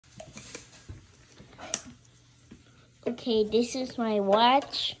Okay, this is my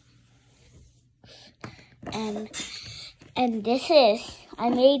watch, and this is I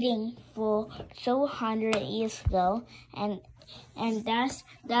made it for 200 years ago, and that's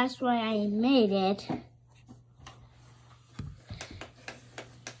why I made it.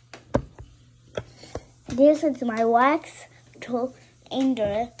 This is my wax to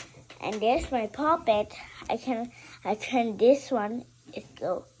ender, and there's my puppet. I can this one. It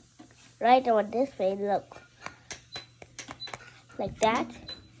go right over this way. Look, like that,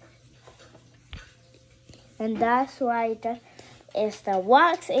 and that's why the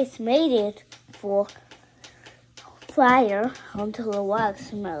wax is made it for fire until the wax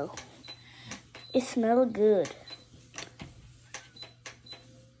smell. It smells good.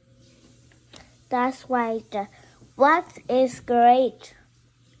 That's why the wax is great.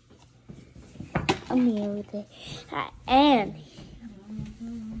 I'm here with it. And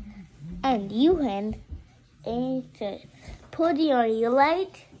you can put it on your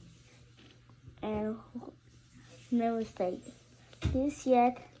light and never stay. This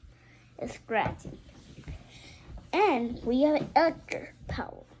yet is scratching. And we have extra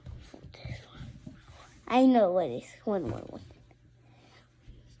power for this one. I know what it is. One.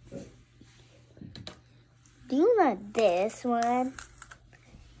 Do you want this one?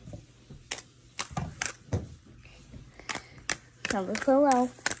 Number below.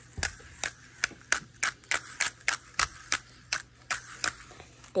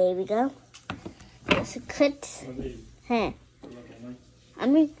 There we go. It's a cut. Huh.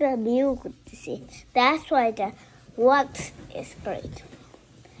 I'm going to be to see. That's why the wax is great.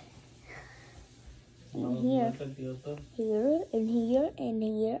 And here, and here, and here,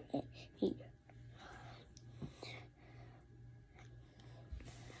 and here.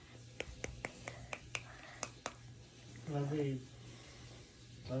 Labib,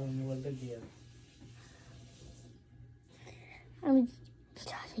 I'm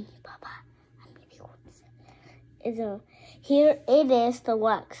telling you, Papa. Here it is, the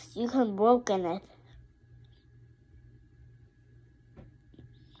wax. You can broken it.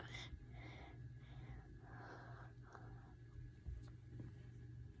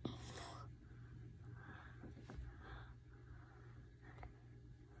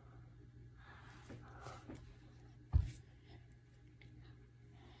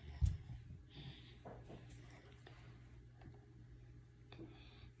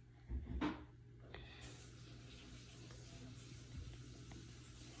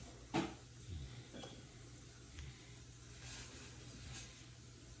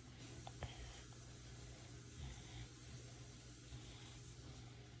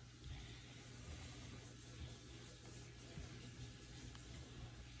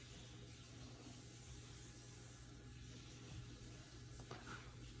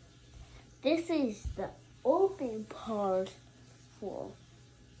 This is the open part for.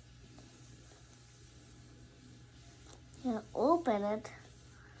 Now open it.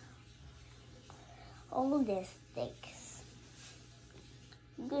 All this sticks.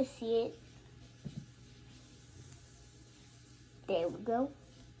 You can see it. There we go.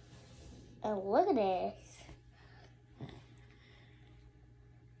 And look at this.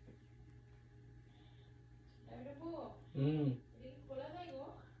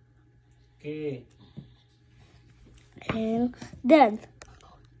 Okay. And then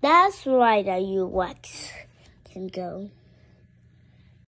that's right that your wax can go.